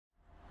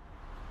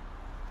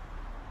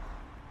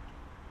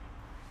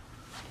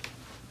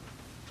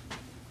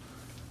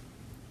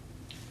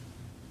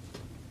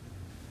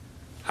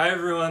Hi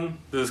everyone,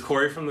 this is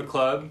Corey from the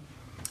club.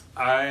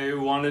 I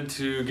wanted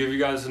to give you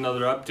guys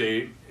another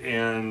update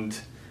and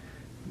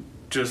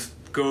just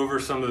go over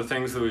some of the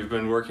things that we've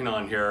been working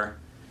on here.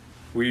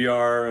 We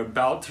are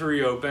about to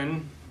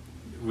reopen.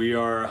 We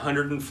are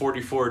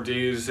 144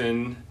 days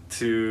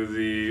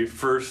into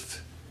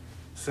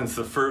since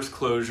the first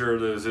closure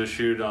that was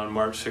issued on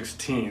March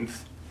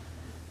 16th.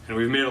 And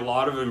we've made a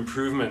lot of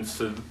improvements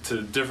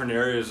to different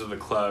areas of the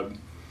club.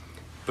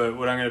 But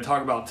what I'm going to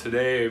talk about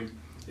today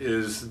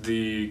is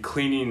the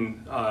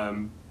cleaning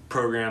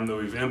program that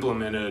we've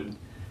implemented,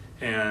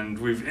 and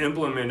we've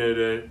implemented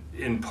it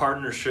in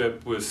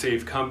partnership with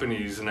Safe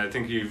Companies, and I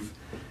think you've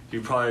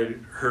probably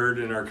heard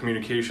in our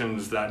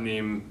communications that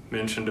name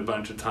mentioned a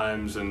bunch of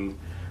times. And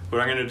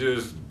what I'm going to do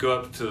is go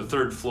up to the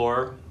third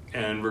floor,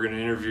 and we're going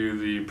to interview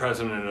the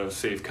president of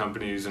Safe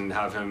Companies and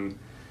have him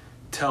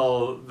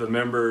tell the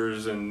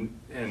members and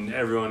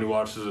everyone who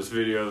watches this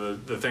video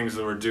the things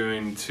that we're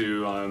doing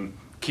to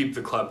keep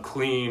the club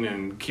clean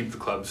and keep the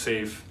club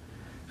safe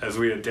as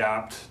we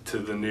adapt to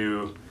the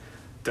new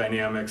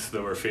dynamics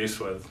that we're faced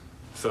with.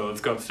 So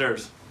let's go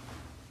upstairs.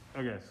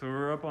 Okay, so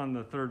we're up on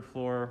the third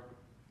floor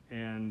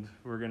and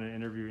we're going to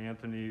interview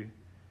Anthony.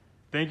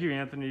 Thank you,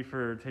 Anthony,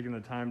 for taking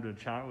the time to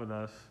chat with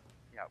us.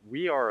 Yeah,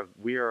 we are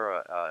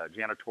a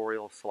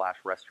janitorial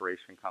 /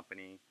 restoration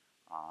company.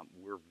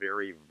 We're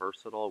very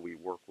versatile. We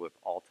work with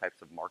all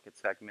types of market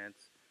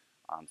segments,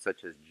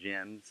 such as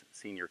gyms,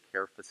 senior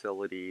care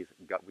facilities.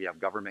 We have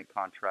government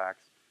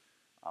contracts.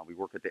 We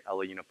work at the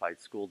LA Unified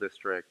School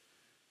District.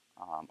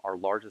 Our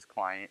largest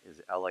client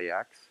is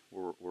LAX.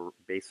 We're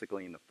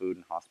basically in the food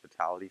and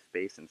hospitality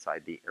space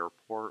inside the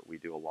airport. We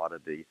do a lot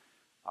of the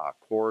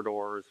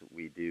corridors.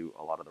 We do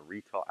a lot of the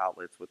retail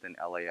outlets within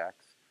LAX.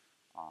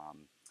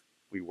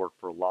 We work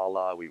for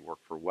Lala. We work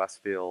for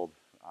Westfield.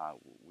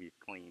 We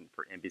clean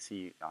for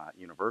NBC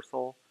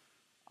Universal,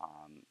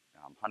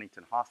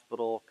 Huntington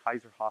Hospital,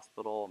 Kaiser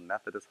Hospital,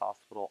 Methodist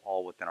Hospital,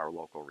 all within our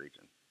local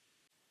region.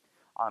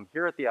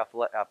 Here at the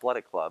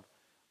Athletic Club,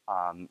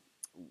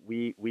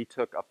 we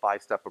took a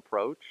 5-step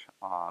approach,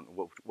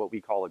 what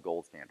we call a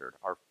gold standard.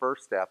 Our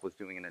first step was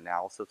doing an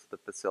analysis of the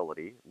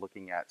facility,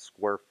 looking at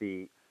square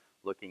feet,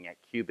 looking at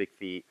cubic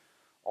feet,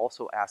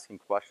 also asking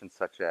questions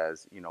such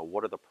as,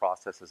 what are the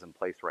processes in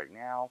place right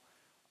now?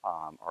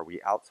 Are we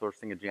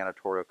outsourcing a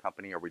janitorial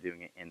company? Or are we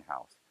doing it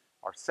in-house?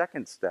 Our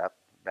second step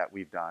that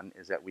we've done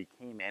is that we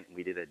came in and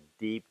we did a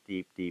deep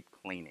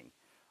cleaning.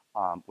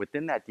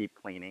 Within that deep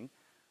cleaning,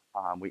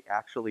 we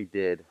actually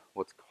did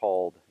what's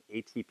called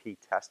ATP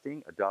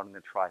testing,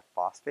 adenine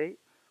triphosphate,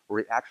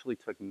 where we actually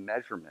took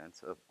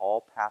measurements of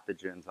all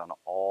pathogens on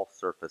all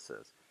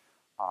surfaces.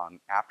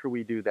 After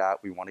we do that,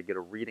 we want to get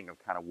a reading of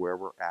kind of where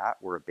we're at,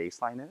 where a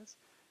baseline is.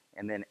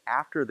 And then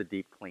after the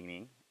deep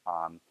cleaning,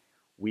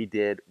 we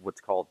did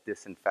what's called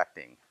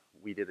disinfecting.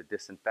 We did a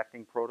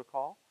disinfecting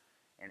protocol.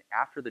 And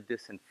after the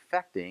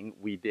disinfecting,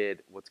 we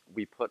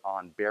put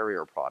on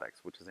barrier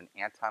products, which is an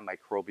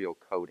antimicrobial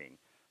coating.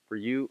 For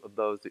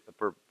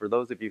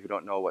those of you who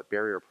don't know what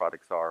barrier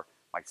products are,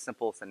 my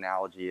simplest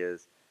analogy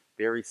is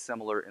very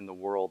similar in the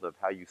world of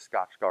how you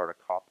Scotch guard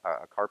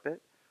a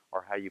carpet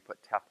or how you put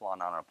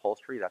Teflon on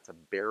upholstery. That's a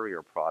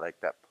barrier product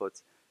that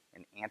puts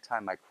an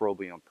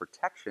antimicrobial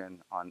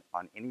protection on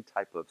any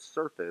type of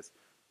surface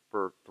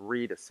for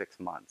 3 to 6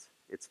 months.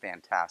 It's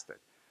fantastic.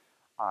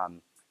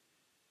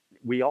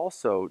 We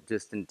also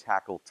just didn't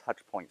tackle touch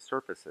point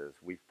surfaces.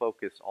 We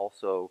focused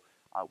also,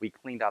 we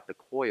cleaned out the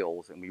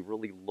coils, and we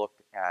really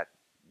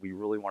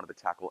wanted to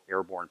tackle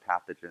airborne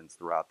pathogens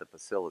throughout the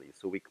facility.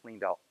 So we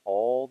cleaned out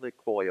all the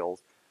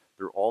coils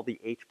through all the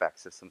HVAC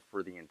systems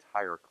for the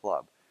entire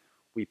club.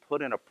 We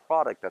put in a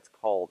product that's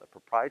called, a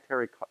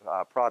proprietary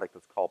product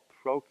that's called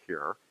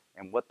ProCure,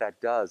 and what that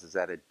does is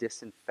that it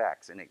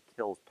disinfects and it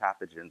kills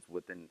pathogens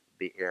within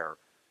the air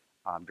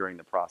during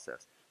the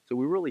process. So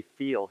we really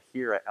feel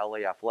here at LA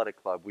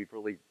Athletic Club, we've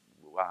really,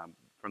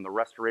 from the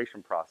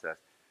restoration process,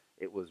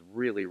 it was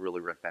really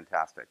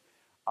fantastic.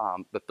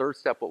 The third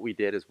step, what we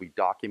did is we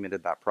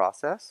documented that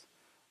process.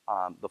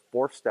 The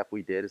fourth step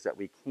we did is that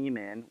we came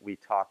in, we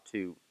talked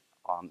to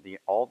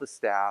all the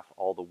staff,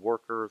 all the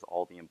workers,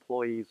 all the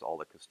employees, all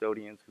the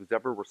custodians, who's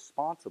ever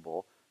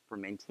responsible for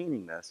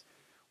maintaining this.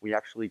 We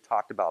actually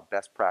talked about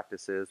best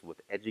practices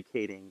with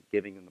educating,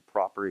 giving them the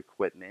proper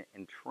equipment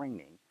and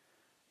training.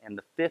 And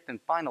the fifth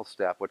and final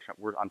step, which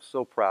I'm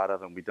so proud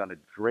of, and we've done a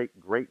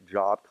great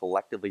job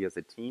collectively as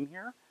a team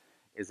here,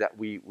 is that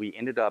we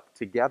ended up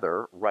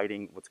together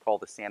writing what's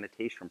called a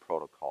sanitation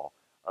protocol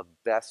of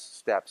best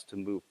steps to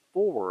move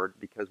forward,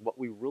 because what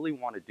we really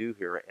want to do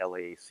here at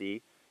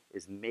LAAC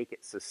is make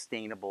it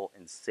sustainable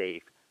and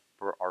safe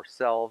for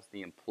ourselves,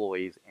 the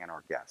employees, and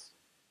our guests.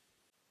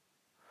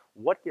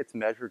 What gets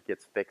measured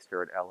gets fixed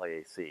here at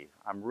LAAC.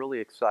 I'm really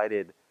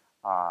excited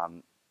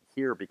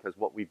here because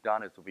what we've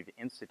done is we've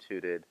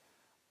instituted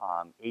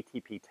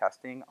ATP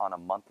testing on a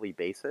monthly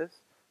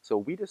basis. So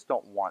we just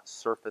don't want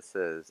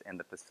surfaces in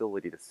the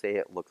facility to say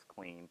it looks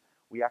clean.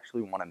 We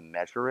actually want to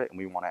measure it, and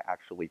we want to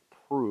actually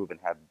prove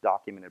and have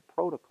documented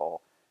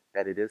protocol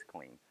that it is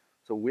clean.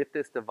 So So with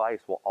this device,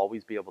 we'll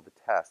always be able to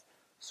test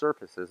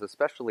surfaces,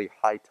 especially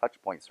high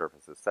touch point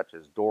surfaces, such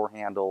as door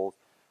handles,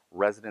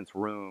 residence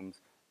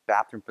rooms,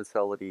 bathroom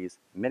facilities,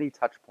 many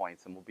touch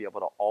points, and we'll be able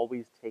to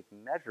always take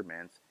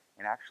measurements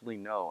and actually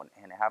know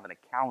and have an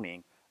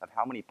accounting of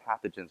how many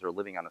pathogens are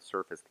living on a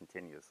surface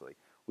continuously.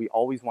 We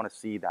always want to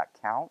see that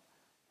count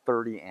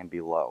 30 and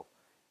below.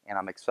 And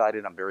I'm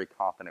excited, I'm very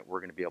confident we're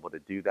going to be able to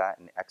do that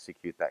and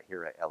execute that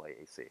here at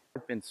LAAC.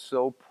 I've been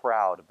so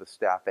proud of the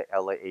staff at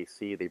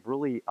LAAC. They've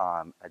really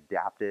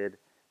adapted,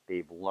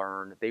 they've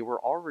learned. They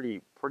were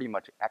already pretty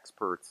much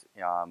experts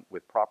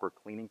with proper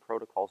cleaning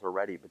protocols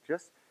already, but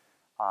just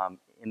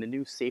in the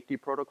new safety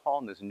protocol,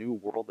 in this new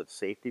world of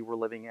safety we're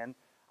living in,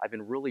 I've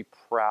been really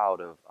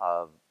proud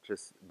of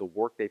just the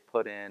work they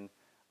put in.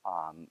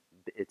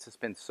 It's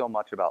just been so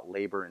much about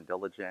labor and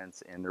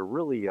diligence, and they're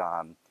really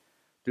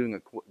doing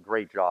a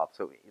great job.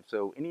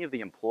 So any of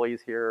the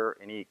employees here,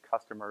 any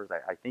customers,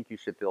 I think you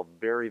should feel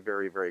very,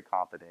 very, very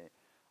confident.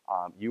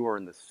 You are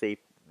in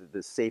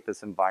the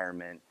safest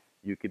environment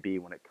you could be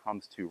when it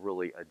comes to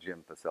really a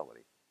gym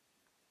facility.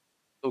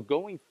 So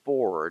going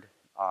forward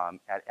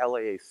at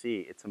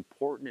LAAC, it's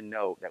important to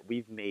note that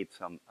we've made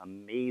some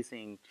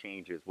amazing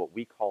changes, what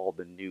we call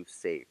the new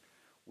SAFE.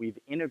 We've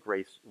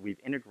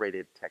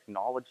integrated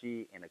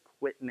technology and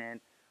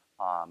equipment,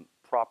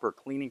 proper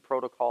cleaning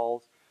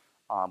protocols,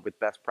 with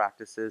best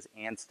practices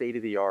and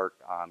state-of-the-art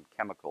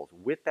chemicals.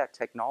 With that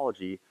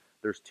technology,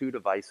 there's two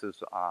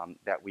devices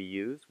that we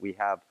use. We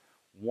have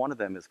one of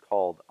them is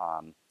called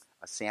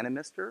a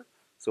Sanimister.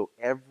 So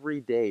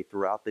every day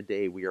throughout the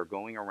day, we are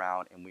going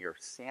around and we are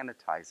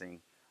sanitizing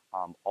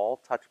all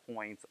touch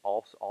points,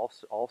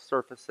 all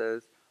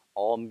surfaces,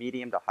 all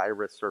medium to high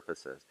risk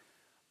surfaces.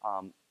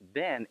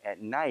 Then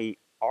at night,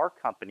 our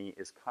company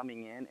is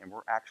coming in and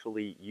we're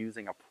actually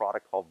using a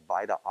product called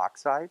Vita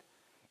Oxide,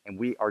 and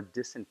we are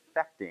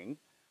disinfecting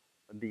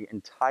the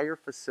entire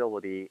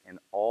facility in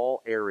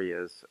all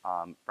areas,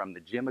 from the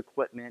gym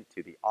equipment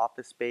to the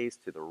office space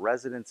to the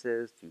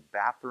residences to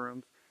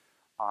bathrooms.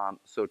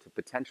 So to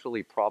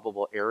potentially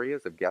probable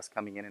areas of guests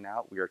coming in and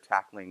out, we are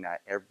tackling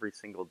that every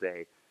single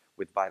day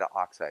with Vita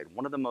Oxide.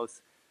 One of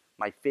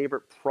my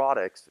favorite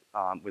products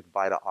with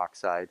Vita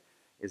Oxide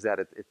is that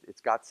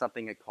it's got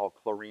something called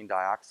chlorine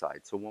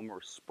dioxide. So when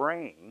we're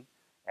spraying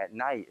at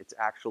night, it's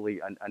actually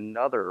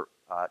another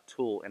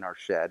tool in our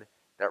shed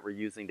that we're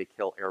using to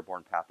kill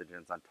airborne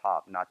pathogens on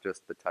top, not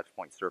just the touch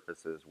point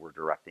surfaces we're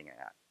directing it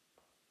at.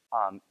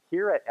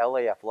 Here at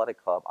LA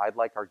Athletic Club, I'd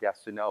like our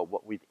guests to know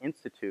what we've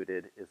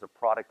instituted is a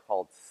product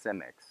called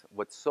Simix.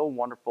 What's so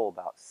wonderful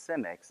about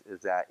Simix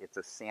is that it's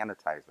a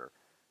sanitizer.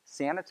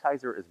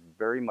 Sanitizer is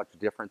very much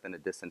different than a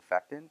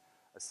disinfectant.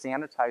 A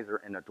sanitizer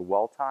in a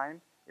dwell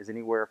time is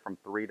anywhere from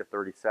 3 to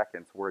 30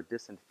 seconds, where a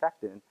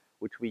disinfectant,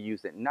 which we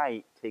use at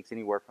night, takes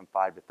anywhere from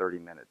 5 to 30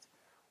 minutes.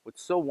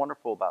 What's so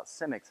wonderful about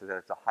Simix is that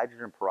it's a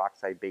hydrogen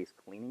peroxide-based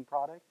cleaning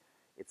product.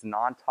 It's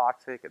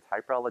non-toxic, it's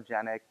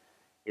hyperallergenic,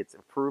 it's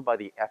approved by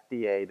the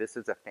FDA. This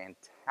is a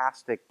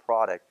fantastic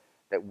product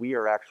that we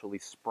are actually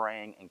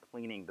spraying and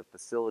cleaning the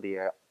facility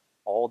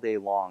all day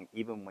long,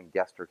 even when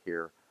guests are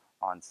here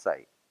on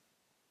site.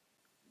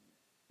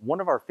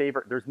 One of our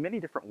favorite, there's many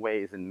different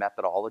ways and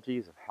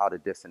methodologies of how to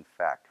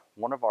disinfect.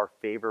 One of our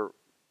favorite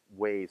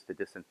ways to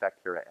disinfect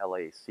here at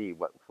LAAC,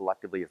 what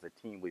collectively as a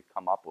team we've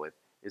come up with,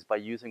 is by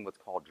using what's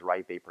called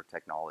dry vapor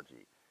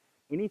technology.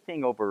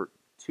 Anything over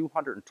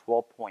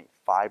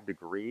 212.5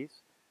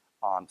 degrees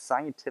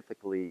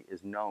scientifically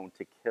is known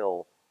to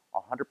kill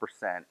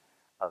 100%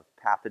 of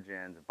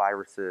pathogens,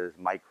 viruses,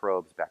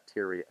 microbes,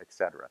 bacteria,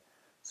 etc.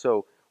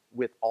 So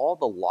with all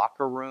the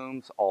locker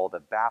rooms, all the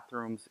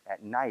bathrooms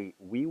at night,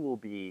 we will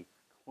be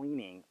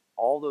cleaning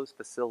all those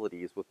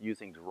facilities with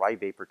using dry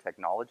vapor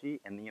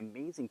technology. And the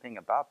amazing thing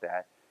about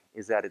that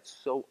is that it's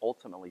so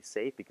ultimately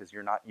safe because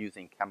you're not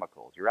using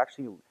chemicals.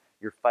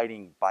 You're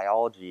fighting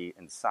biology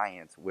and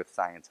science with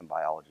science and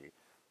biology.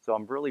 So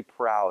I'm really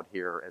proud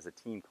here as a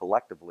team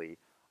collectively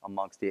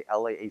amongst the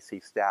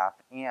LAAC staff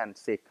and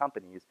safe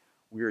companies,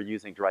 we are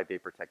using dry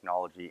vapor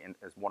technology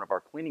as one of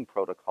our cleaning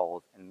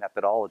protocols and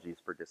methodologies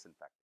for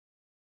disinfecting.